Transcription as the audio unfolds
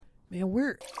Man,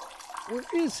 where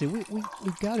is he? We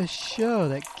got to show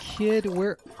that kid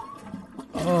where.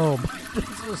 Oh,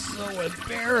 this is so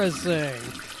embarrassing.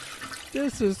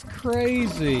 This is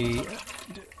crazy.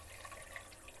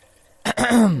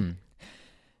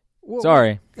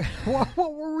 Sorry.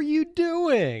 What were you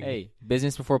doing? Hey,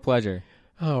 business before pleasure.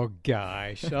 Oh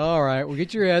gosh! All right, we'll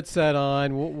get your headset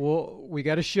on. We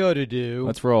got a show to do.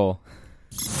 Let's roll.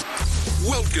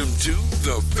 Welcome to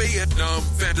the Vietnam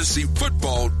Fantasy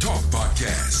Football Talk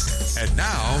Podcast. And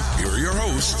now, here are your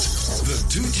hosts, the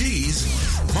two G's,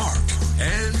 Mark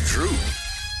and Drew.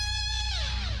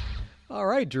 All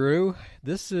right, Drew. I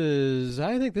think this is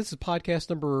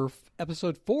podcast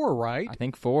episode 4, right? I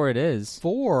think 4 it is.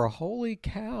 4. Holy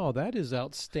cow, that is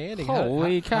outstanding.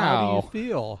 Holy cow.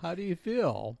 How do you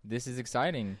feel? This is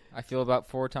exciting. I feel about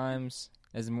 4 times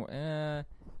as more. I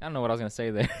don't know what I was going to say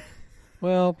there.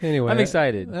 Well, anyway, I'm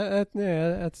excited. Yeah,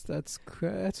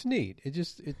 that's neat.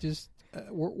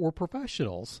 We're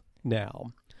professionals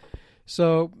now.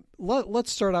 So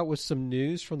let's start out with some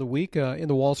news from the week. In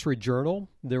the Wall Street Journal,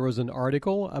 there was an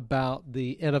article about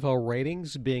the NFL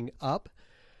ratings being up,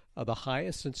 the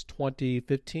highest since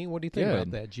 2015. What do you think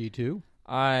about that, G2?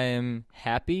 I'm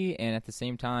happy and at the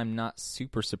same time not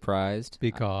super surprised.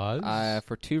 Because?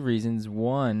 For 2 reasons.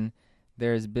 One,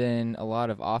 there's been a lot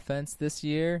of offense this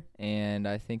year, and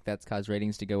I think that's caused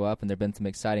ratings to go up, and there have been some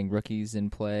exciting rookies in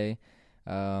play.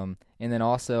 And then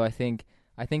also I think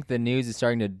the news is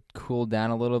starting to cool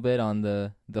down a little bit on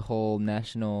the whole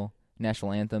national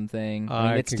anthem thing. I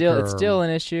mean, it's still an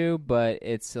issue, but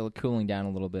it's still cooling down a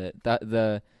little bit.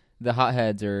 The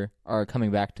hotheads are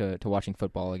coming back to watching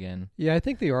football again. Yeah, I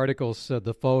think the article said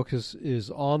the focus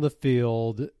is on the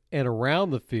field and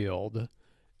around the field.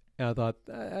 And I thought,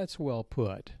 that's well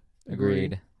put.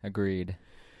 Agreed.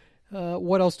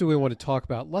 What else do we want to talk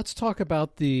about? Let's talk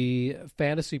about the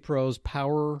Fantasy Pros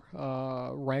Power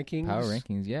Rankings. Power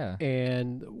Rankings, yeah.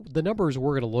 And the numbers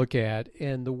we're going to look at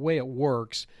and the way it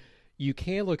works. You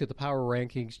can look at the Power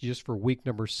Rankings just for week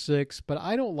number 6, but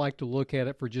I don't like to look at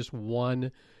it for just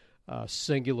one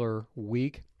singular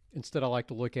week. Instead, I like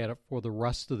to look at it for the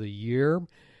rest of the year.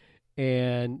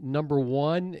 And number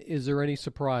 1, is there any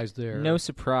surprise there? No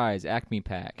surprise. Acme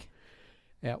Pack.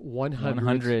 At 100.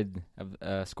 100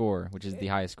 of score, which is the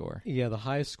highest score. Yeah, the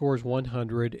highest score is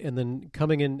 100. And then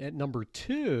coming in at number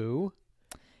 2...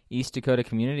 East Dakota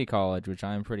Community College, which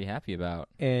I'm pretty happy about.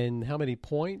 And how many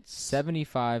points?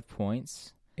 75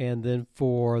 points. And then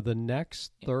for the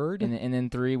next third? And then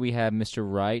 3, we have Mr.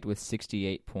 Wright with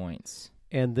 68 points.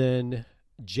 And then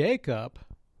Jacob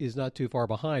is not too far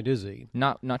behind, is he?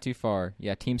 Not too far.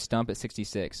 Yeah, Team Stump at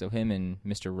 66. So him and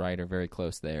Mr. Wright are very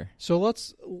close there. So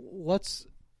let's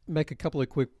make a couple of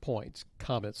quick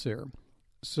comments here.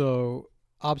 So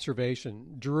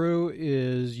observation, Drew,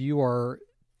 you are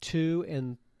 2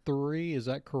 and 3. Is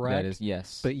that correct? That is,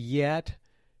 yes. But yet,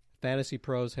 Fantasy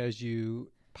Pros has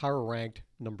you power ranked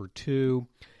number 2,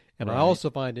 and right. I also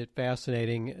find it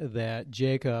fascinating that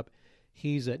Jacob,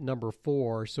 he's at number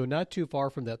 4, so not too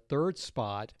far from that third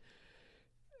spot.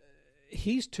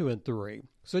 He's 2 and 3.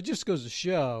 So it just goes to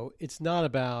show it's not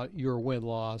about your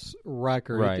win-loss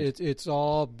record. Right. It's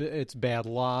bad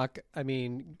luck. I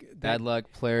mean, bad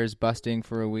luck, players busting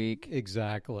for a week.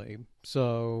 Exactly.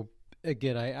 So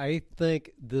again, I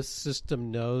think this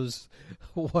system knows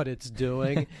what it's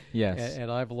doing. Yes.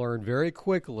 And I've learned very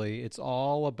quickly it's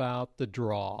all about the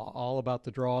draw,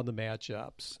 and the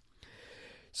matchups.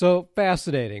 So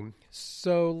fascinating.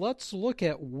 So let's look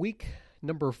at week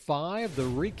number 5, the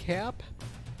recap.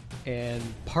 And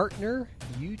partner,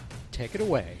 you take it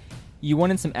away. You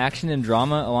wanted some action and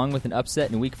drama along with an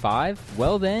upset in Week 5?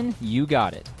 Well then, you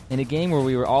got it. In a game where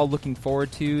we were all looking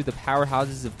forward to, the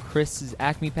powerhouses of Chris's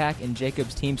Acme Pack and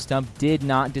Jacob's Team Stump did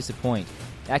not disappoint.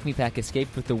 Acme Pack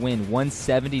escaped with the win,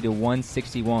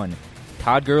 170-161.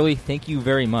 Todd Gurley, thank you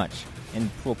very much. And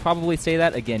we'll probably say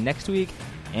that again next week,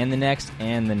 and the next,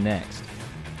 and the next.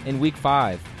 In Week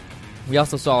 5, we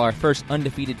also saw our first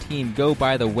undefeated team go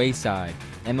by the wayside.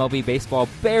 MLB Baseball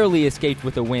barely escaped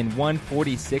with a win,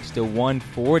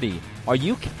 146-140. Are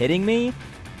you kidding me?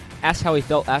 Asked how he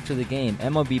felt after the game,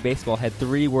 MLB Baseball had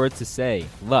 3 words to say: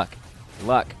 luck,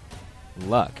 luck,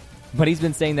 luck. But he's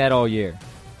been saying that all year.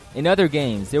 In other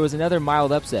games, there was another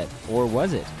mild upset, or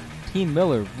was it? Team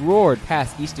Miller roared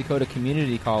past East Dakota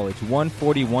Community College,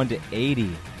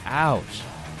 141-80. Ouch.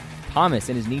 Thomas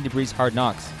and his Need to Breeze Hard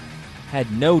Knocks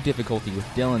had no difficulty with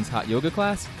Dylan's hot yoga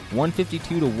class,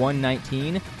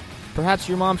 152-119. Perhaps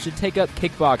your mom should take up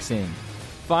kickboxing.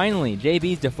 Finally,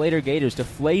 JB's Deflator Gators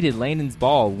deflated Landon's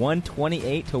ball,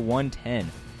 128-110.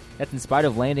 That's in spite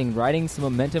of Landon riding some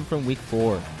momentum from Week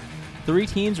 4. 3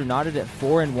 teams are knotted at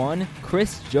 4-1.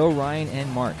 Chris, Joe, Ryan, and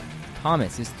Mark.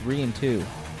 Thomas is 3-2.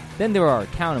 Then there are,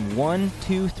 count them, 1,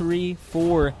 2, 3,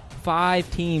 4,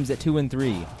 5 teams at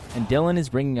 2-3. And Dylan is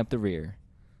bringing up the rear.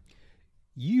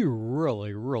 You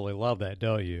really, really love that,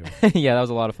 don't you? Yeah, that was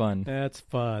a lot of fun. That's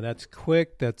fun. That's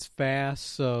quick. That's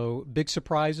fast. So, big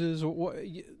surprises.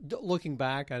 Looking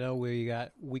back, I know we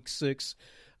got week 6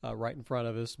 right in front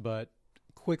of us, but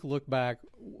quick look back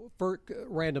for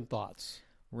random thoughts.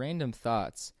 Random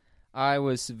thoughts. I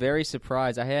was very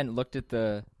surprised. I hadn't looked at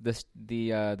the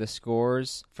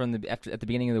scores from at the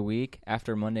beginning of the week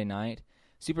after Monday night.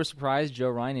 Super surprised Joe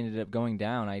Ryan ended up going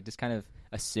down. I just kind of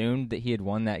assumed that he had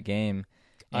won that game.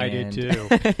 I did too.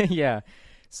 Yeah.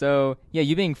 So, yeah,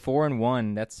 you being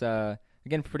 4-1, that's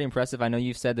again pretty impressive. I know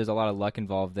you've said there's a lot of luck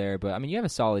involved there, but I mean you have a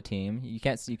solid team. You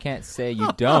can't say you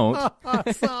don't.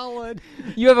 Solid.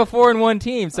 You have a 4-1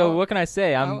 team. So what can I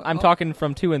say? I'm talking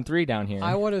from 2-3 down here.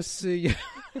 I want to see.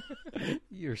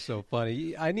 You're so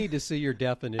funny. I need to see your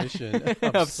definition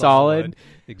of solid.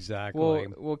 Exactly.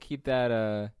 We'll keep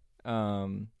that.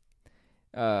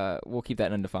 We'll keep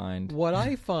that undefined. What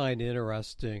I find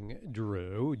interesting,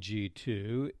 Drew,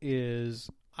 G2, is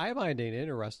I find it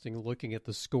interesting looking at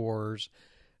the scores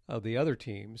of the other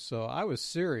teams. So I was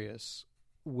serious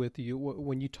with you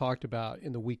when you talked about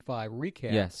in the Week 5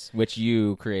 recap. Yes, which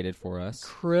you created for us.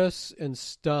 Chris and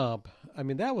Stump, I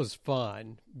mean, that was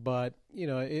fun, but,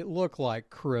 it looked like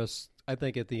Chris, I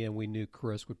think at the end we knew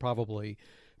Chris would probably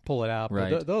pull it out.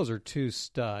 Right. But those are 2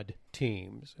 stud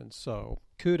teams, and so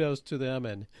kudos to them,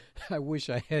 and I wish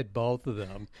I had both of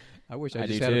them. I wish I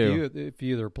just had a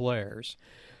few of their players.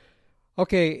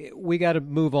 Okay, we got to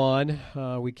move on.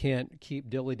 We can't keep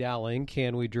dilly-dallying,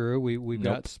 can we, Drew? We've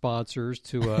got sponsors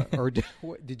to or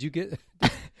did you get?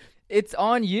 It's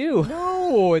on you.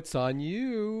 No, it's on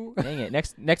you. Dang it.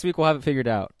 Next week we'll have it figured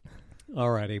out. All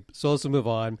righty. So let's move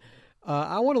on.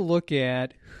 I want to look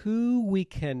at who we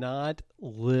cannot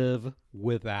live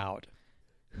without.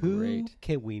 Who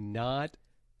can we not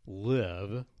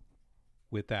live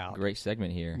without? Great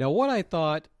segment here. Now, what I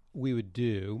thought we would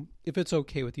do, if it's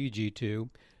okay with you, G2,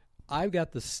 I've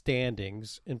got the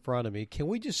standings in front of me. Can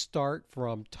we just start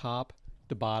from top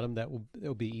to bottom?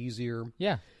 That'll be easier.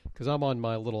 Yeah. Because I'm on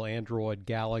my little Android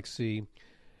Galaxy,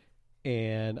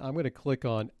 and I'm going to click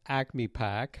on Acme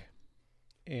Pack,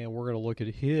 and we're going to look at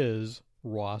his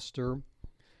roster.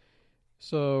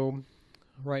 So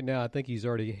right now, I think he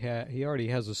already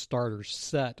has a starter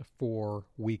set for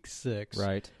Week 6.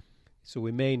 Right. So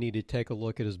we may need to take a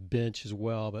look at his bench as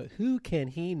well. But who can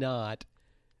he not?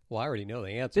 Well, I already know the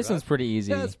answer. This one's pretty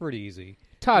easy. That's pretty easy.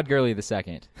 Todd Gurley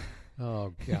II.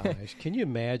 Oh, gosh. Can you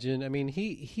imagine? I mean,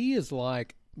 he is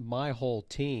like my whole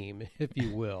team, if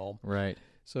you will. Right.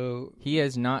 So he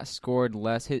has not scored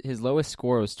less. His lowest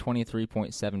score was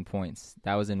 23.7 points.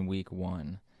 That was in Week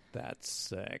 1. That's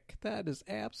sick. That is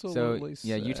absolutely sick.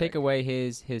 Yeah, you take away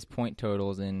his point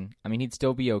totals, and, I mean, he'd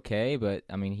still be okay, but,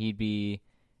 I mean, he'd be...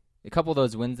 A couple of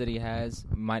those wins that he has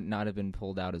might not have been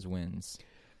pulled out as wins.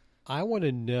 I want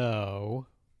to know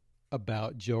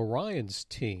about Joe Ryan's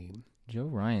team. Joe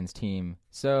Ryan's team.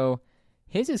 So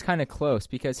his is kind of close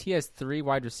because he has 3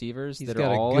 wide receivers that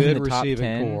are all in the top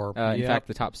 10. Core. In fact,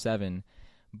 the top 7.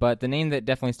 But the name that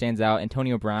definitely stands out,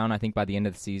 Antonio Brown, I think by the end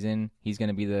of the season, he's going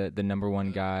to be the number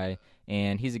 1 guy.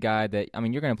 And he's a guy that, I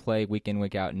mean, you're going to play week in,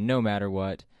 week out no matter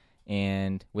what.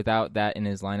 And without that in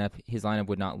his lineup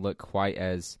would not look quite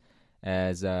as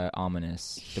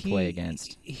ominous to play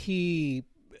against.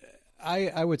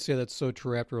 I would say that's so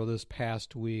true after this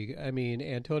past week. I mean,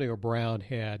 Antonio Brown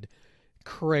had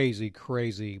crazy,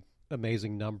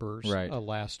 amazing numbers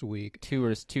last week.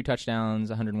 2 touchdowns,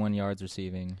 101 yards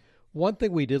receiving. One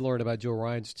thing we did learn about Joe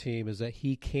Ryan's team is that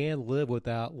he can live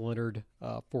without Leonard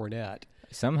Fournette.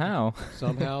 Somehow,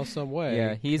 some way.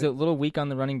 Yeah, he's a little weak on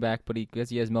the running back, but because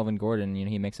he has Melvin Gordon,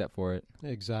 he makes up for it.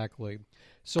 Exactly.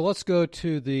 So let's go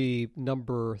to the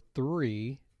number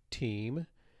 3 team,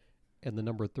 and the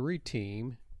number 3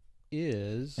 team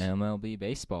is MLB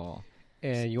Baseball.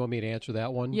 And you want me to answer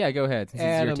that one? Yeah, go ahead. Since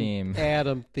it's your team.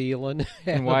 Adam Thielen.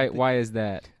 And why is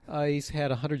that? He's had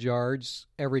 100 yards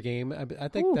every game. I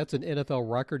think that's an NFL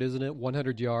record, isn't it?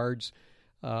 100 yards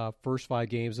first 5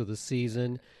 games of the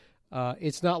season.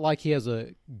 It's not like he has a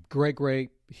great,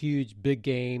 huge, big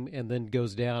game and then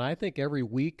goes down. I think every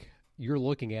week you're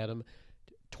looking at him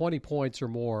 20 points or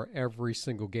more every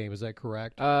single game. Is that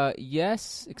correct?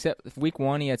 Yes, except Week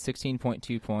 1 he had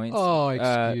 16.2 points. Oh,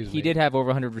 excuse me. He did have over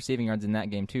 100 receiving yards in that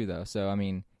game too, though. So, I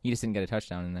mean, he just didn't get a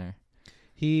touchdown in there.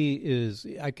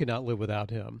 I could not live without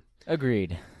him.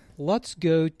 Agreed. Let's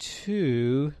go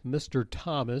to Mr.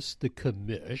 Thomas, the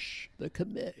commish.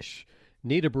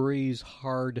 Nita Breeze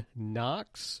Hard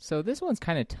Knocks. So this one's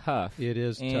kind of tough. It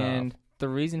is and tough. The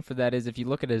reason for that is if you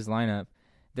look at his lineup,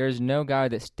 there's no guy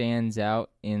that stands out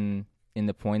in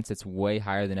the points that's way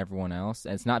higher than everyone else.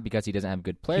 And it's not because he doesn't have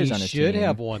good players on his team. He should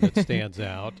have one that stands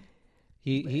out.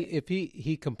 If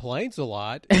he complains a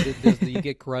lot, does he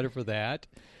get credit for that?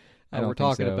 I don't we're think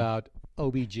talking so. about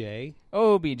OBJ.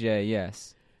 OBJ,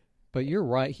 yes. But you're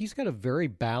right. He's got a very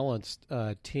balanced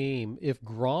team. If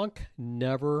Gronk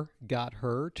never got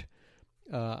hurt,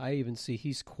 I even see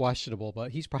he's questionable,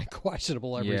 but he's probably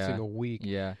questionable every single week.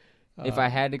 Yeah. If I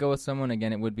had to go with someone,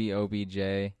 again, it would be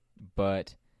OBJ,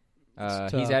 but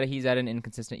he's had an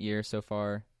inconsistent year so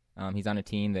far. He's on a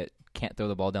team that can't throw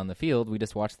the ball down the field. We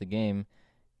just watched the game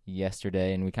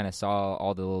yesterday, and we kind of saw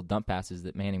all the little dump passes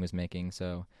that Manning was making.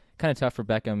 So kind of tough for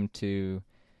Beckham to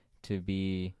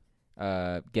be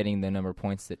getting the number of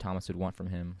points that Thomas would want from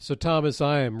him. So, Thomas,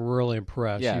 I am really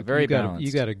impressed. Yeah, very balanced.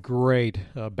 You got a great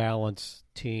balanced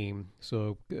team.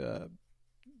 So,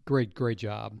 great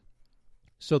job.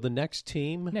 So, the next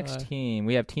team?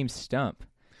 We have Team Stump.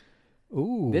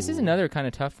 Ooh. This is another kind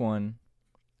of tough one.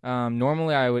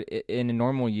 Normally, in a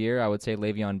normal year, I would say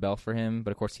Le'Veon Bell for him, but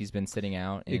of course he's been sitting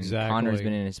out. And Exactly. Connor's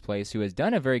been in his place, who has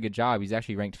done a very good job. He's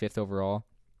actually ranked 5th overall.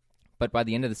 But by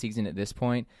the end of the season at this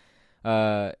point,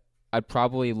 I'd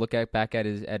probably look back at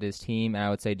his team, and I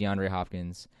would say DeAndre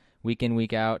Hopkins. Week in,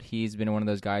 week out, he's been one of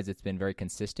those guys that's been very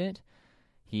consistent.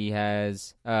 He's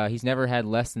never had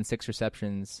less than 6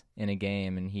 receptions in a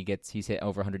game, and he's hit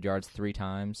over 100 yards 3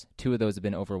 times. 2 of those have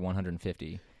been over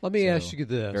 150. Let me ask you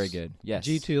this. Very good. Yes.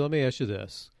 G2, let me ask you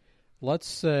this. Let's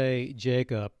say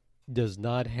Jacob does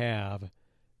not have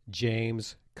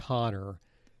James Conner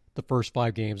the first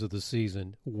 5 games of the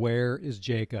season. Where is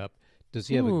Jacob? Does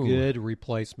he have a good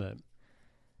replacement?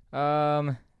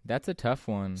 That's a tough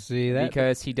one. See that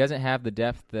because he doesn't have the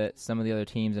depth that some of the other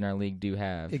teams in our league do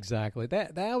have. Exactly.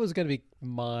 That was going to be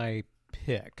my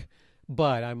pick,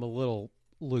 but I'm a little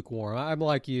lukewarm. I'm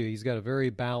like you. He's got a very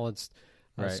balanced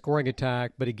scoring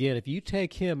attack, but again, if you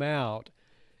take him out,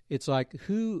 it's like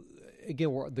who?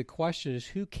 Again, the question is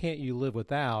who can't you live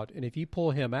without? And if you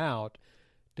pull him out,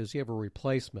 does he have a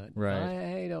replacement?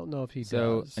 Right. I don't know if he does.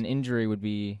 So an injury would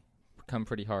come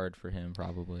pretty hard for him,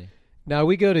 probably. Now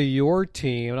we go to your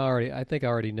team, and I think I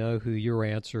already know who your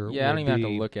answer would be. Yeah, I don't even have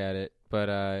to look at it.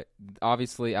 But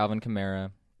obviously Alvin Kamara,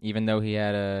 even though he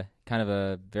had a kind of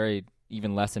a very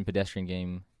even less than pedestrian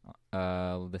game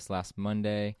this last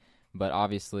Monday, but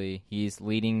obviously he's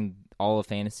leading all of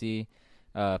fantasy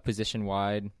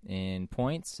position-wide in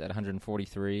points at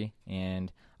 143,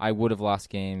 and I would have lost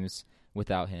games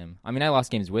without him. I mean, I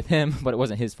lost games with him, but it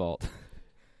wasn't his fault.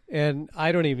 And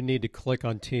I don't even need to click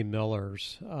on T.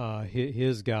 Miller's.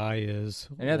 His guy is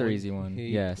another easy one.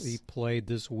 Yes, he played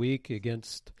this week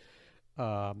against.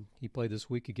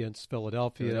 Philadelphia.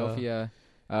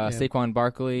 Saquon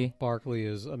Barkley. Barkley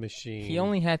is a machine. He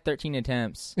only had 13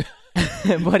 attempts,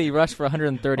 but he rushed for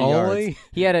 130 yards.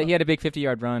 He had a big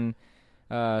 50-yard run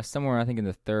somewhere, I think, in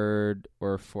the third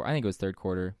or fourth. I think it was third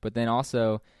quarter. But then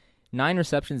also 9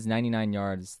 receptions, 99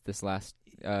 yards this last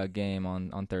game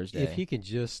on Thursday. If he can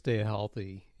just stay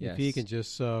healthy, yes. If he can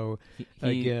just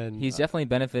he's definitely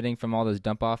benefiting from all those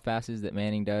dump-off passes that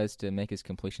Manning does to make his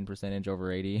completion percentage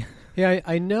over 80. Yeah,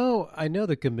 I know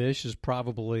the commish is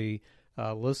probably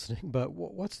listening, but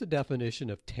what's the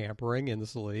definition of tampering in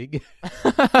this league?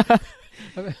 I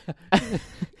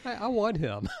want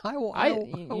him.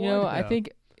 I think.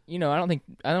 I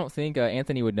don't think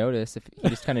Anthony would notice if he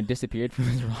just kind of disappeared from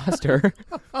his roster.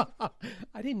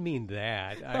 I didn't mean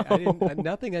that. I didn't.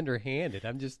 Nothing underhanded.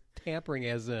 I'm just tampering,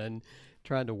 as in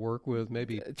trying to work with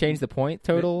maybe change the point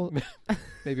total.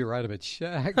 Maybe write him a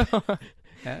check.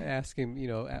 Ask him,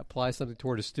 apply something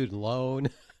toward a student loan.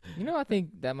 I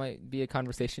think that might be a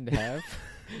conversation to have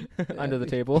under the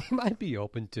table. He might be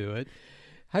open to it.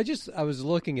 I was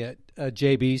looking at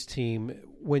JB's team.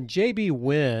 When JB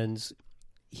wins,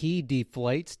 he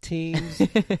deflates teams,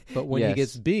 but when he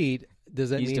gets beat,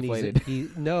 does that he's mean deflated?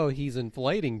 He's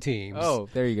inflating teams. Oh,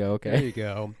 there you go. Okay. There you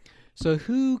go. So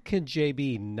who can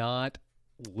JB not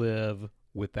live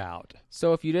without?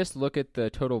 So if you just look at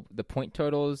the point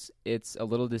totals, it's a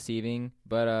little deceiving.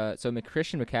 But so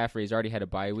Christian McCaffrey has already had a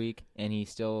bye week, and he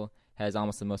still has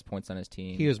almost the most points on his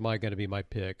team. He is going to be my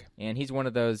pick. And he's one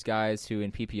of those guys who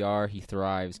in PPR he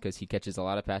thrives because he catches a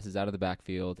lot of passes out of the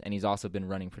backfield, and he's also been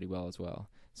running pretty well as well.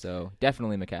 So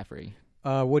definitely McCaffrey.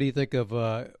 What do you think of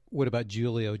what about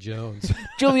Julio Jones?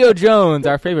 Julio Jones,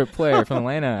 our favorite player from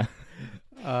Atlanta.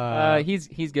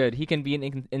 He's good. He can be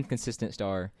an inconsistent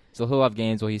star. So he'll have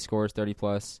games where he scores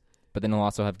 30+, but then he'll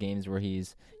also have games where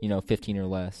he's 15 or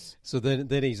less. So then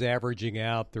he's averaging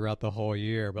out throughout the whole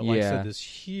year. But like I Yeah. said, this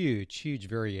huge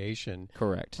variation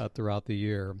Correct. throughout the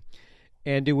year.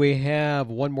 And do we have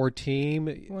one more team?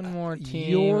 One more team.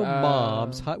 Your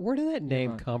mom's hot. Where did that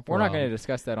name come from? We're not going to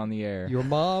discuss that on the air. Your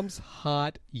mom's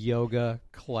hot yoga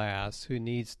class, who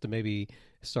needs to maybe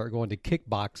start going to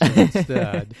kickboxing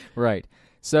instead. Right.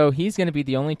 So he's going to be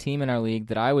the only team in our league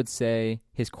that I would say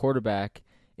his quarterback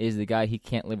is the guy he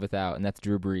can't live without, and that's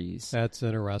Drew Brees. That's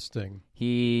interesting.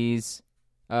 He's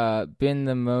been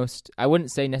the most, I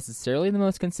wouldn't say necessarily the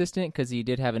most consistent, because he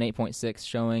did have an 8.6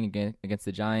 showing against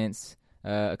the Giants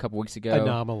a couple weeks ago.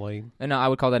 Anomaly. No, I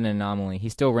would call that an anomaly.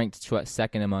 He's still ranked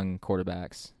second among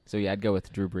quarterbacks. So, yeah, I'd go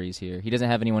with Drew Brees here. He doesn't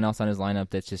have anyone else on his lineup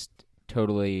that's just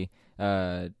totally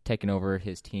taken over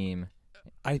his team.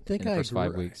 I think in the first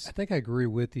 5 weeks. I think I agree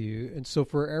with you. And so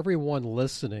for everyone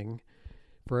listening,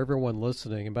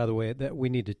 and by the way, that we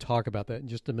need to talk about that in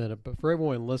just a minute, but for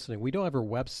everyone listening, we don't have our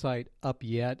website up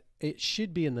yet. It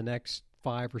should be in the next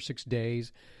 5 or 6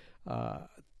 days.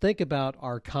 Think about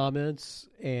our comments,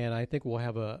 and I think we'll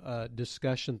have a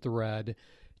discussion thread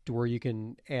to where you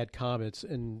can add comments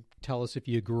and tell us if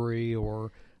you agree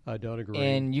or don't agree.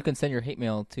 And you can send your hate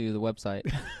mail to the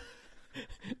website.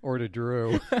 Or to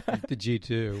Drew, to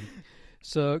G2.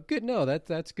 So good. No,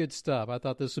 that's good stuff. I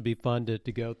thought this would be fun to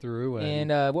go through. And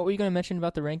what were you going to mention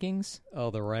about the rankings?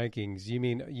 Oh, the rankings. You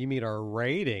mean our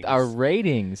ratings? Our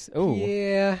ratings. Oh,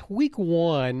 yeah. Week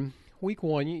one.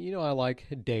 You know, I like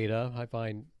data. I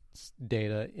find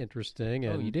data interesting.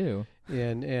 And, you do.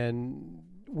 And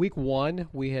week one,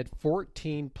 we had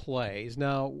 14 plays.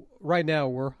 Now, right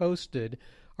now, our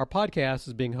podcast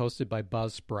is being hosted by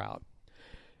Buzzsprout.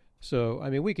 So, I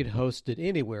mean, we could host it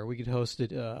anywhere. We could host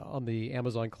it on the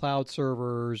Amazon cloud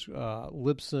servers.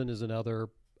 Libsyn is another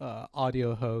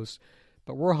audio host.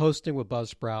 But we're hosting with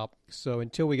Buzzsprout. So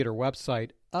until we get our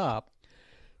website up,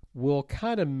 we'll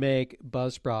kind of make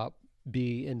Buzzsprout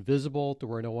be invisible to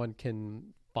where no one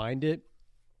can find it.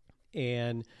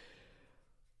 And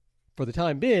for the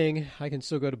time being, I can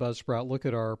still go to Buzzsprout, look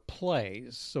at our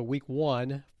plays. So week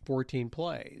one, 14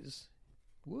 plays.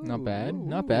 Woo, not bad. woo,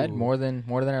 Not bad. woo. More than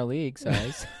our league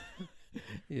size.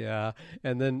 Yeah.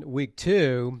 And then week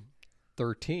two,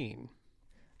 13.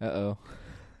 Uh-oh.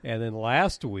 And then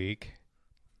last week,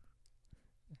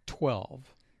 12.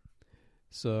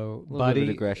 So, A little bit buddy, of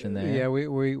aggression there. Yeah,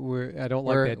 we're I don't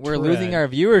like that. We're trend. losing our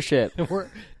viewership. We're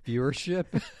viewership.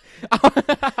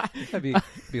 That'd be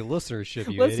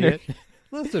listenership, you Listener- idiot.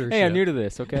 Listenership. Hey, I'm new to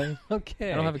this, okay?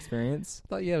 Okay. I don't have experience.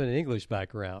 Thought you have an English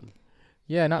background.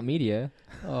 Yeah, not media.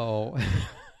 Oh.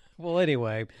 Well,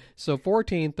 anyway, so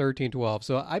 14, 13, 12.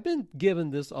 So I've been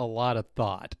giving this a lot of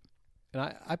thought.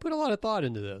 And I put a lot of thought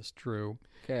into this, Drew.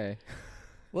 Okay.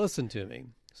 Listen to me.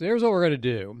 So here's what we're going to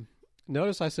do.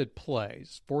 Notice I said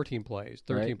plays, 14 plays,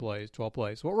 13 Right. plays, 12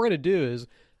 plays. What we're going to do is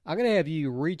I'm going to have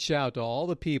you reach out to all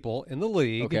the people in the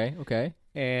league. Okay.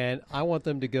 And I want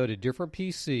them to go to different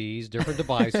PCs, different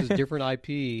devices, different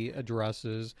IP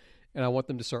addresses, and I want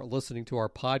them to start listening to our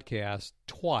podcast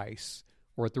twice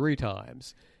or 3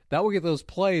 times. That will get those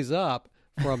plays up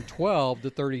from 12 to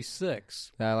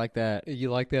 36. I like that. You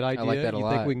like that idea? I like that a you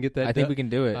lot. think we can get that I think done? we can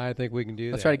do it. I think we can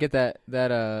do Let's that. try to get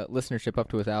that listenership up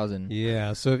to 1,000.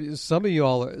 Yeah, so some of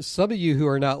you who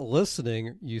are not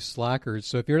listening, you slackers.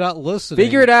 So if you're not listening,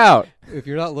 Figure it out. If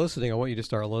you're not listening, I want you to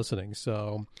start listening.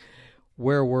 So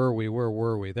where were we?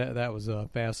 That was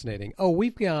fascinating. Oh,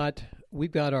 we've got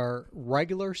our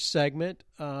regular segment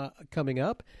coming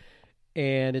up,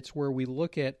 and it's where we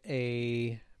look at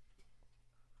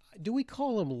do we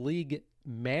call them league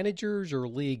managers or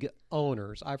league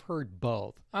owners? I've heard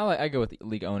both. I go with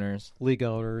league owners. League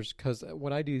owners, because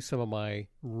when I do some of my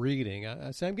reading,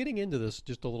 I say I'm getting into this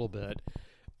just a little bit.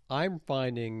 I'm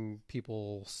finding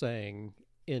people saying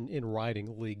in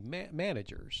writing league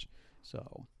managers.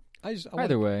 So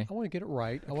Either way. I want to get it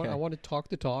right. Okay. I want to talk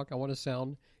the talk. I want to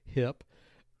sound hip.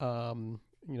 Me and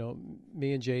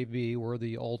JB were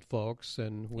the old folks,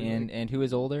 and who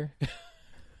is older?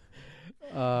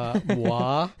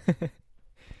 moi.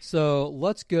 So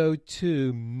let's go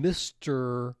to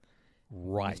Mr.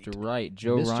 Wright. Mr. Wright,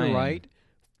 Joe Mr. Ryan. Wright,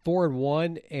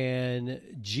 4-1, and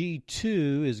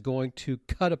G2 is going to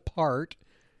cut apart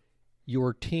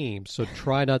your team. So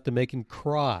try not to make him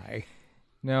cry.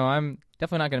 No, I'm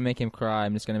definitely not going to make him cry.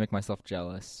 I'm just going to make myself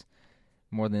jealous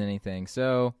more than anything.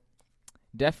 So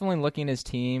definitely looking at his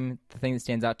team, the thing that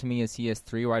stands out to me is he has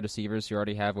 3 wide receivers who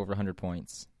already have over 100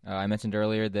 points. I mentioned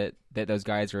earlier that those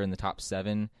guys are in the top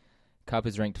 7. Kupp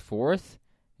is ranked 4th,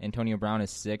 Antonio Brown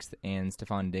is 6th, and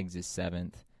Stephon Diggs is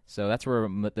 7th. So that's where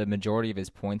the majority of his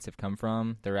points have come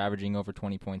from. They're averaging over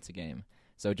 20 points a game.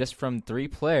 So just from 3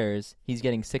 players, he's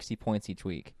getting 60 points each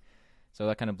week. So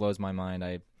that kind of blows my mind.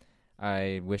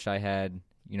 I wish I had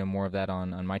more of that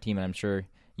on my team, and I'm sure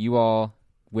you all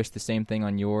wish the same thing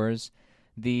on yours.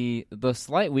 The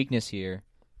slight weakness here,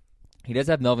 he does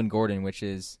have Melvin Gordon, which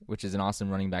is an awesome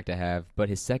running back to have, but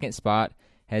his second spot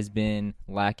has been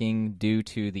lacking due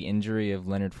to the injury of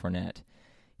Leonard Fournette.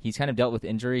 He's kind of dealt with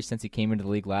injury since he came into the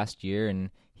league last year,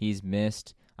 and he's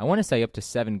missed, I want to say, up to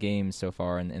 7 games so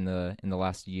far in the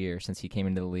last year since he came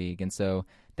into the league. And so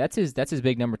that's his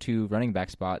big number 2 running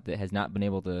back spot that has not been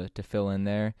able to fill in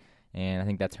there, and I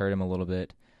think that's hurt him a little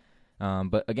bit.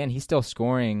 But again, he's still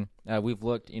scoring. We've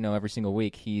looked, every single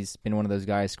week. He's been one of those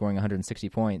guys scoring 160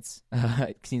 points.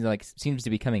 It seems to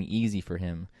be coming easy for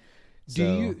him.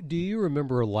 Do you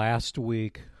remember last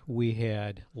week we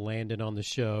had Landon on the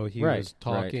show? He was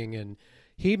talking, and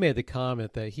he made the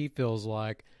comment that he feels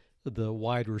like the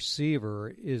wide receiver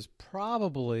is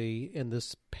probably in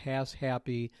this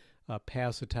pass-happy,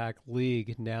 pass-attack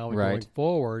league now and going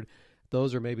forward.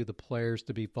 Those are maybe the players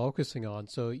to be focusing on.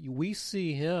 So we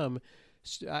see him,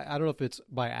 I don't know if it's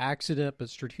by accident, but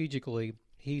strategically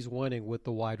he's winning with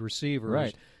the wide receivers.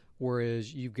 Right.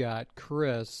 Whereas you've got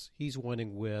Chris, he's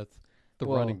winning with the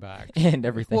running backs. And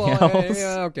everything else.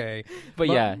 Yeah, okay. But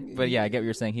I get what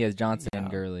you're saying. He has Johnson and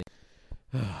Gurley.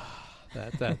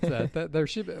 There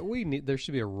should be a rule. We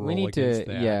need against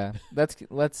to, that.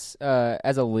 let's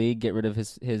as a league get rid of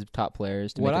his top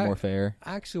players to make it more fair.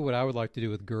 Actually, what I would like to do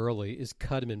with Gurley is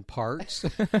cut him in parts,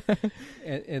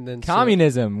 and then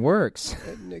communism works.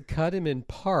 Cut him in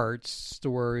parts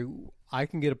to where I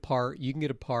can get a part, you can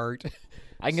get a part.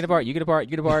 I can get a part, you get a part, you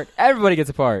get a part. Everybody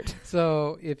gets a part.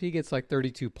 So if he gets like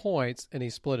 32 points and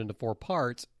he's split into 4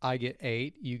 parts, I get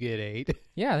 8, you get 8.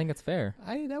 Yeah, I think that's fair.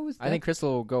 I think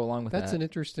Crystal will go along with that. That's an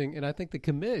interesting, and I think the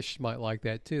commish might like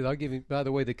that too. I'll give him. By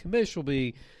the way, the commish will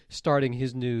be starting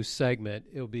his new segment.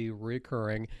 It'll be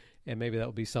recurring, and maybe that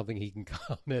will be something he can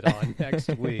comment on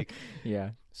next week.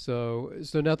 Yeah. So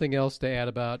nothing else to add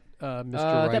about Mr.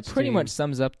 Wright's that pretty team. much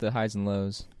sums up the highs and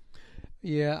lows.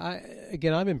 Yeah,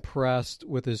 I'm impressed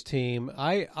with his team.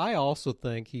 I also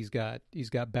think he's got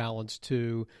balance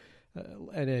too,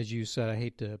 and as you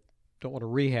said, don't want to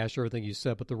rehash everything you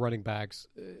said, but the running backs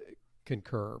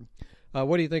concur.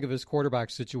 What do you think of his quarterback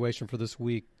situation for this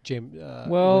week, James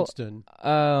Winston?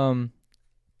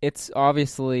 It's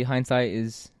obviously hindsight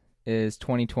is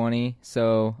 2020.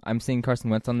 So I'm seeing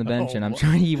Carson Wentz on the bench, and I'm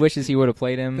sure he wishes he would have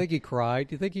played him. I think he cried.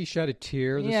 Do you think he shed a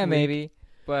tear this week? Yeah, maybe.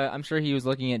 But I'm sure he was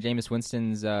looking at Jameis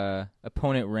Winston's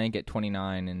opponent rank at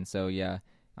 29, and so, yeah.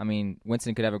 I mean,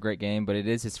 Winston could have a great game, but it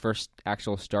is his first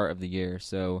actual start of the year,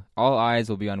 so all eyes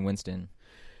will be on Winston.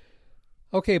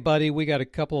 Okay, buddy, we got a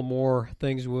couple more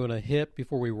things we want to hit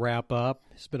before we wrap up.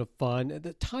 It's been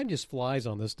the time just flies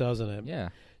on this, doesn't it? Yeah.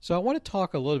 So I want to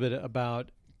talk a little bit about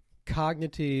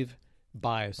cognitive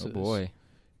biases. Oh, boy.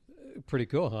 Pretty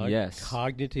cool, huh? Yes.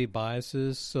 Cognitive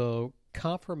biases. So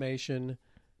confirmation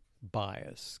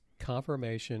bias.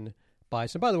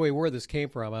 And by the way, where this came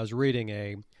from, I was reading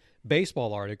a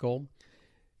baseball article.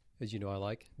 As you know, I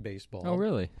like baseball. Oh,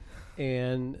 really?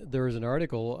 And there was an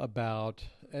article about,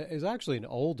 it's actually an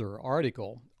older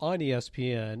article on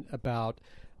ESPN about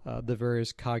the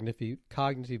various cognitive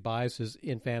biases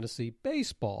in fantasy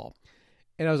baseball.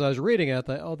 And as I was reading it, I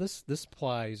thought, oh, this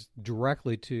applies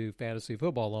directly to fantasy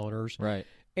football owners. Right.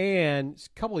 And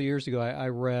a couple of years ago, I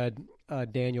read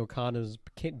Daniel Kahneman's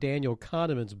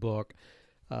book.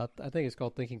 I think it's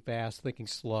called Thinking Fast, Thinking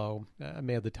Slow. I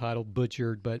may have the title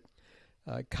butchered, but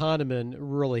Kahneman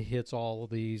really hits all of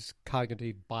these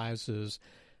cognitive biases,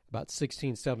 about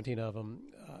 16, 17 of them,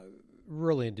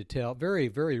 really in detail. Very,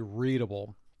 very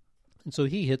readable. And so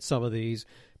he hits some of these.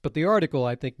 But the article,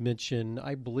 I think, mentioned,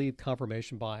 I believe,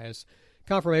 confirmation bias.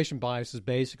 Confirmation bias is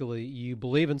basically you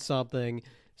believe in something,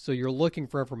 so you're looking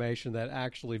for information that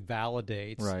actually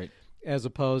validates. Right. As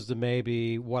opposed to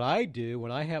maybe what I do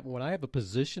when I have a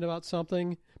position about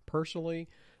something personally,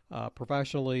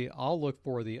 professionally, I'll look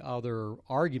for the other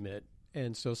argument.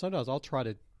 And so sometimes I'll try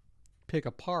to pick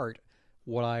apart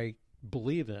what I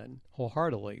believe in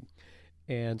wholeheartedly.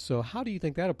 And so how do you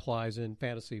think that applies in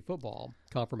fantasy football,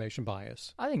 confirmation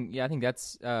bias? I think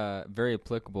that's very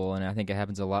applicable, and I think it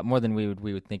happens a lot more than we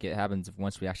would think it happens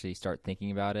once we actually start thinking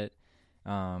about it.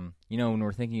 When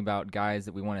we're thinking about guys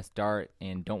that we want to start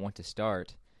and don't want to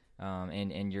start,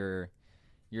 and you're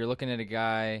looking at a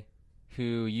guy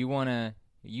who you want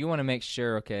to make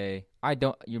sure, okay,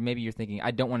 you're thinking, I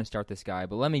don't want to start this guy,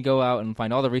 but let me go out and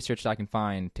find all the research that I can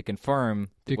find to confirm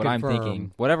what I'm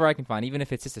thinking. Whatever I can find, even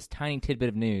if it's just this tiny tidbit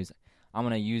of news, I'm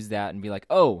going to use that and be like,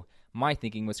 oh, my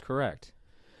thinking was correct.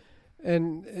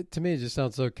 And to me, it just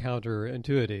sounds so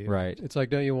counterintuitive. Right. It's like,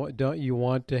 don't you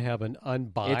want to have an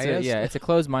unbiased? It's a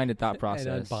closed-minded thought process.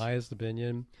 An unbiased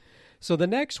opinion. So the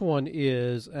next one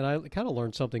is, and I kind of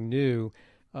learned something new,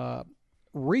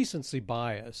 recency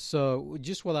bias. So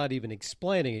just without even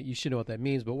explaining it, you should know what that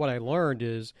means. But what I learned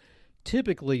is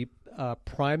typically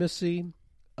primacy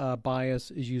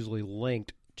bias is usually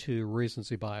linked to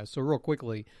recency bias. So real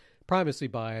quickly, primacy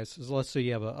bias is, let's say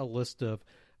you have a list of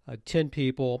 10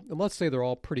 people, and let's say they're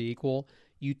all pretty equal.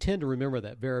 You tend to remember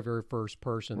that very, very first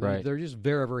person. Right. They're just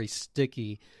very, very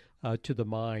sticky to the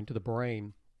mind, to the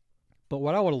brain. But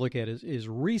what I want to look at is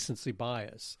recency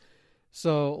bias.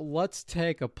 So let's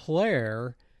take a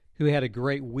player who had a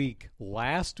great week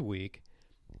last week.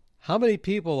 How many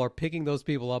people are picking those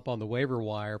people up on the waiver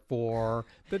wire for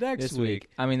the next This week.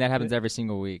 I mean, that happens every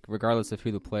single week, regardless of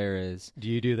who the player is. Do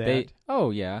you do that?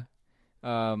 Oh, yeah.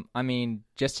 I mean,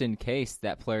 just in case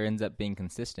that player ends up being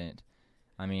consistent.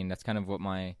 I mean, that's kind of what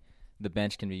the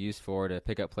bench can be used for, to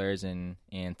pick up players and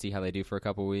see how they do for a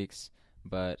couple weeks.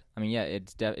 But, I mean, yeah,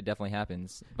 it definitely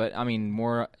happens. But, I mean,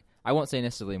 I won't say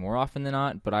necessarily more often than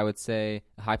not, but I would say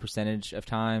a high percentage of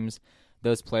times,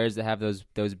 those players that have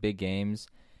those big games,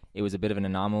 it was a bit of an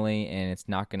anomaly, and it's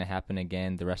not going to happen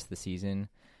again the rest of the season.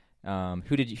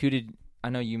 Who did I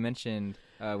know you mentioned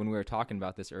when we were talking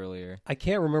about this earlier. I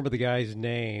can't remember the guy's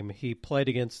name. He played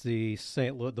against the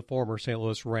former St.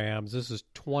 Louis Rams. This is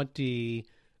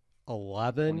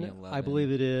 2011, I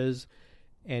believe it is,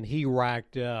 and he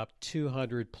racked up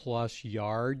 200-plus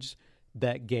yards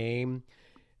that game.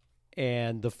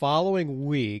 And the following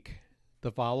week,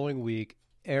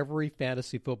 every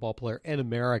fantasy football player in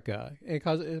America, and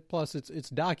plus it's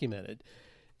documented,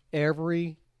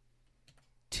 every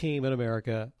team in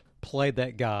America played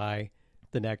that guy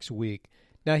the next week.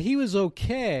 Now, he was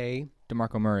okay.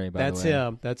 DeMarco Murray, by the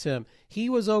way. That's him. He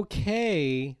was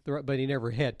okay, but he never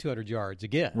hit 200 yards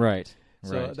again. Right.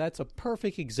 So that's a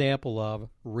perfect example of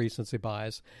recency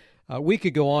bias. We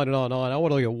could go on and on and on. I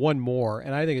want to look at one more,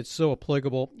 and I think it's so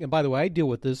applicable. And by the way, I deal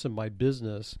with this in my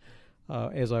business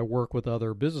as I work with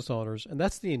other business owners, and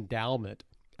that's the endowment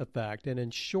effect. And in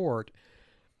short,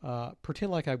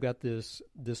 pretend like I've got this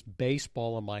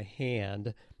baseball in my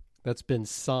hand that's been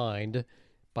signed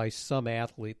by some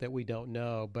athlete that we don't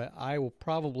know, but I will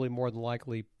probably more than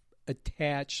likely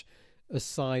attach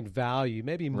assigned value,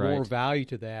 maybe more value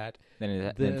to that than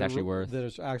it's actually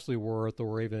worth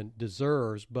or even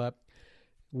deserves. But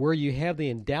where you have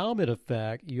the endowment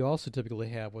effect, you also typically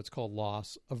have what's called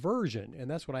loss aversion, and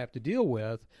that's what I have to deal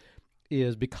with.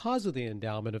 Is because of the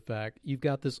endowment effect, you've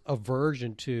got this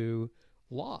aversion to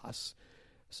loss.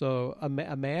 So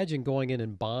imagine going in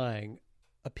and buying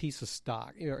a piece of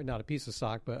stock, or not a piece of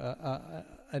stock, but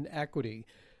an equity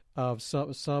of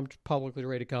some publicly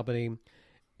rated company,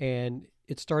 and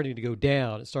it's starting to go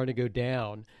down.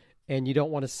 And you don't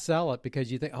want to sell it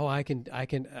because you think, oh, it's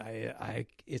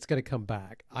going to come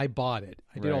back. I bought it.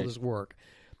 I did all this work.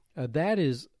 That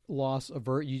is loss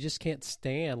avert. You just can't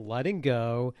stand letting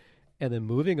go and then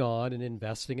moving on and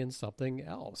investing in something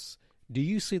else. Do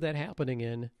you see that happening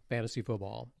in fantasy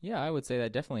football? Yeah, I would say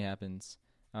that definitely happens.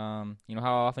 How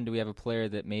often do we have a player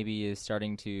that maybe is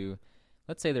starting to,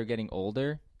 let's say they're getting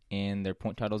older and their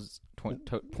point totals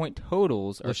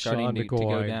are starting to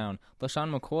go down.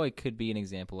 LaShawn McCoy could be an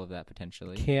example of that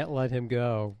potentially. Can't let him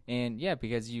go. And yeah,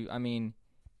 because you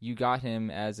got him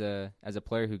as a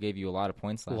player who gave you a lot of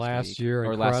points last year,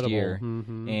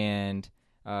 Mm-hmm.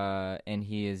 And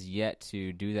he is yet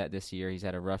to do that this year. He's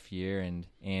had a rough year,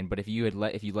 but if you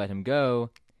let him go,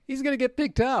 he's going to get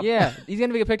picked up. Yeah, he's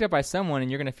going to get picked up by someone, and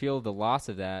you're going to feel the loss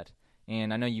of that.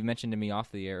 And I know you mentioned to me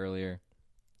off the air earlier,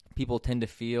 people tend to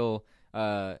feel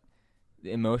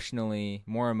emotionally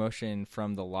more emotion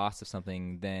from the loss of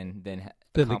something than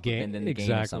the gain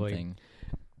of something.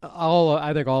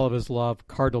 I think all of us love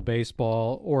Cardinal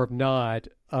baseball, or if not,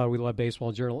 we love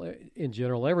baseball in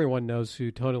general. Everyone knows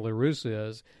who Tony La Russa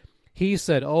is. He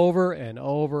said over and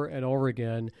over and over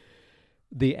again,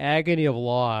 the agony of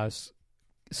loss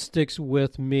sticks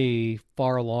with me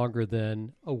far longer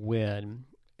than a win.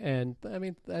 And I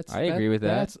mean, I agree with that.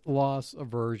 That's loss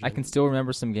aversion. I can still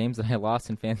remember some games that I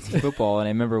lost in fantasy football, and I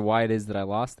remember why it is that I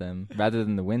lost them rather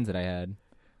than the wins that I had.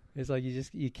 It's like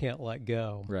you can't let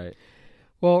go. Right.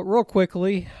 Well, real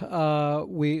quickly,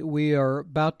 we are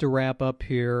about to wrap up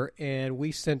here, and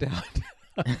we sent out.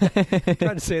 I'm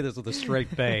trying to say this with a straight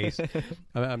face.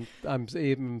 I'm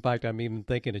even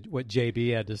thinking of what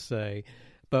JB had to say.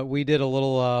 But we did a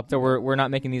little. So we're not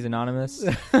making these anonymous.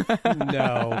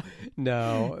 No.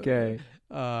 Okay.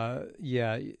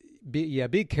 Yeah.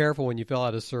 Be careful when you fill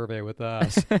out a survey with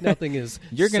us. Nothing is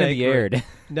You're going to be aired.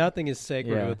 Nothing is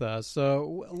sacred with us.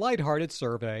 So, lighthearted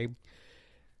survey.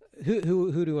 Who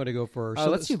do you want to go first?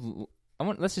 Let's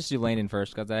just do Landon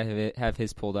first because I have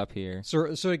his pulled up here.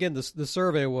 So again, the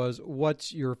survey was,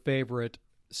 what's your favorite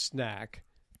snack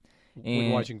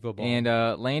when watching football?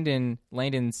 And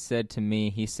Landon said to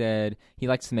me, he said he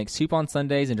likes to make soup on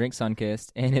Sundays and drink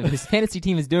Sunkist, and if his fantasy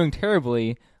team is doing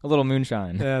terribly, a little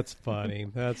moonshine. That's funny.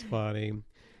 That's funny.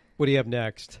 What do you have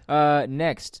next?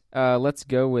 Next, let's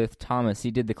go with Thomas.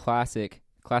 He did the classic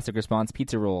response,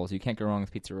 pizza rolls. You can't go wrong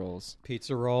with pizza rolls.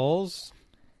 Pizza rolls.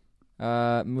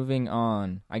 Moving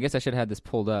on. I guess I should have had this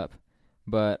pulled up,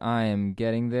 but I am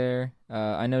getting there.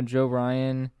 I know Joe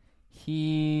Ryan,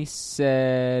 he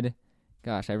said,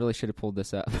 gosh, I really should have pulled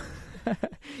this up.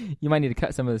 You might need to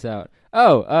cut some of this out.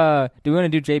 Oh, do we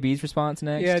want to do JB's response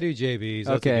next? Yeah, do JB's.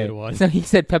 That's a good one. So he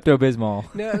said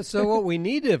Pepto-Bismol. No, so what we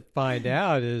need to find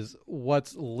out is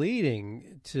what's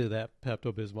leading to that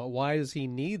Pepto-Bismol. Why does he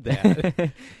need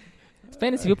that?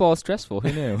 Fantasy football is stressful.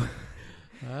 Who knew?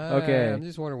 Okay. I'm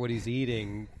just wondering what he's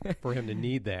eating for him to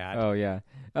need that. Oh, yeah.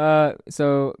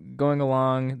 So going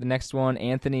along, the next one,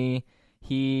 Anthony,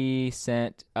 he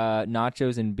sent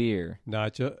nachos and beer.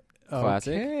 Nacho.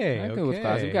 Classic. Okay. I go with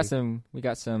classic. We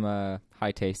got some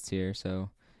high tastes here, so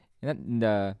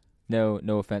no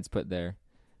offense put there.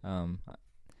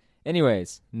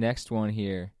 Anyways, next one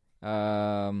here.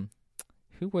 Who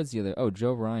was the other? Oh,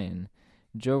 Joe Ryan.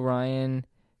 Joe Ryan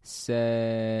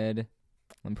said,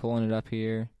 I'm pulling it up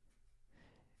here.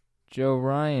 Joe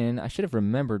Ryan, I should have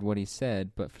remembered what he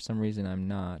said, but for some reason I'm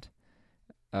not.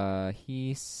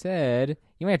 He said,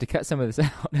 you might have to cut some of this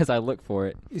out as I look for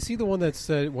it. Is he the one that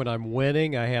said, when I'm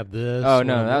winning, I have this? Oh,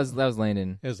 no, that was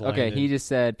Landon. Landon. Okay, he just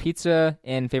said pizza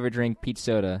and favorite drink, peach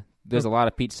soda. There's a lot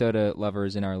of peach soda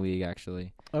lovers in our league,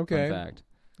 actually. Okay. Fun fact.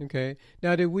 Okay.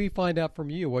 Now, did we find out from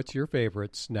you what's your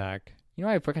favorite snack? You know,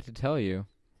 I forgot to tell you.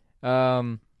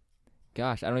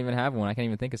 Gosh, I don't even have one. I can't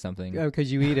even think of something. Because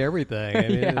you eat everything. I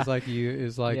mean, Yeah. it's like you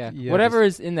whatever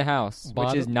is in the house,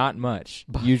 which is not much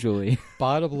usually.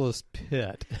 Bottomless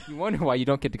pit. You wonder why you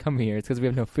don't get to come here. It's because we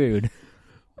have no food.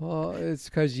 Well, it's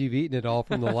because you've eaten it all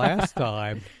from the last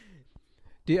time.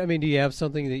 Do you have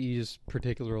something that you just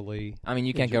particularly? I mean,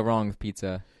 you can't go wrong with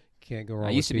pizza. Can't go wrong.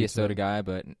 I used to be a soda guy,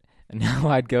 but now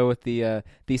I'd go with the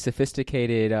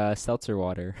sophisticated seltzer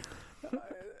water.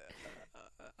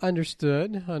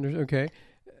 Understood. Okay.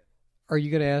 Are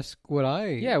you going to ask what I?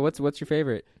 Yeah. What's your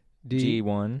favorite?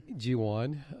 G1.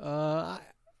 G1.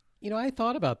 I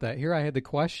thought about that. Here I had the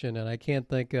question, and I can't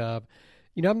think of.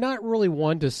 I'm not really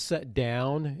one to sit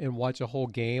down and watch a whole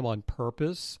game on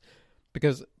purpose,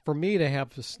 because for me to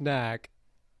have a snack,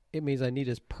 it means I need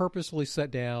to purposely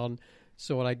sit down.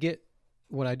 So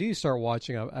when I do start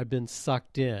watching, I've been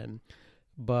sucked in.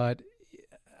 But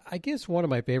I guess one of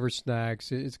my favorite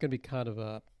snacks, it's going to be kind of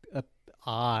a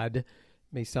odd,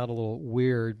 may sound a little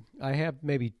weird. I have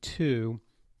maybe two.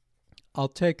 I'll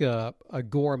take a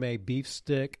gourmet beef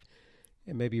stick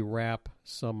and maybe wrap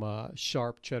some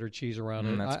sharp cheddar cheese around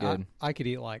it. That's good. I could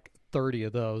eat like 30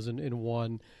 of those in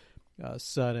one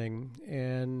setting.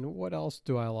 And what else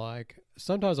do I like?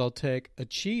 Sometimes I'll take a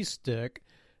cheese stick,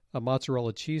 a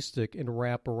mozzarella cheese stick, and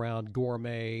wrap around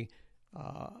gourmet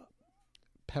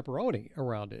pepperoni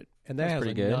around it, and that has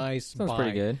a nice bite. Sounds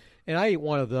pretty good. And I eat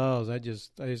one of those. I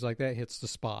just like that hits the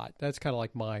spot. That's kind of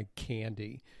like my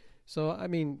candy. So I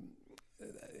mean,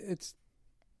 I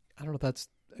don't know if that's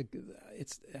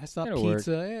not It'll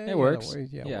pizza. Work. It works.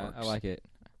 Yeah, it works. I like it.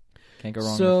 Can't go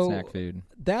wrong with snack food.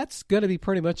 That's going to be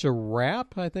pretty much a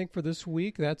wrap, I think, for this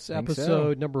week. That's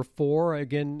episode number 4.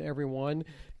 Again, everyone,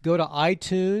 go to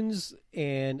iTunes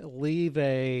and leave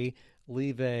a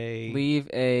what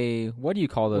do you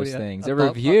call those things? A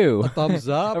review, a thumbs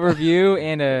up, a review,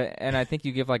 and I think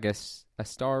you give like a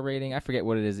star rating. I forget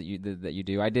what it is that you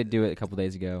do. I did do it a couple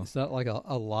days ago. It's not like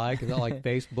a like. It's not like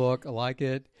Facebook. I like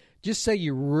it. Just say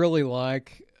you really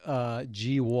like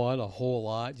G1 a whole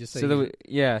lot. Just say so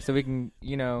we can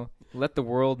let the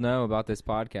world know about this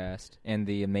podcast and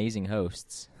the amazing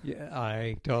hosts. Yeah,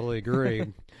 I totally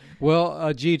agree. Well,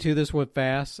 G2, this went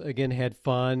fast. Again, had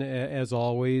fun as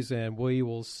always, and we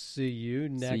will see you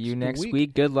next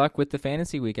week. Good luck with the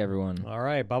fantasy week, everyone. All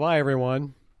right. Bye-bye,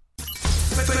 everyone.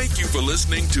 Thank you for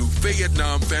listening to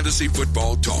Vietnam Fantasy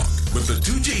Football Talk with the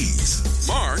 2 Gs,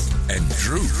 Mark and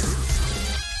Drew.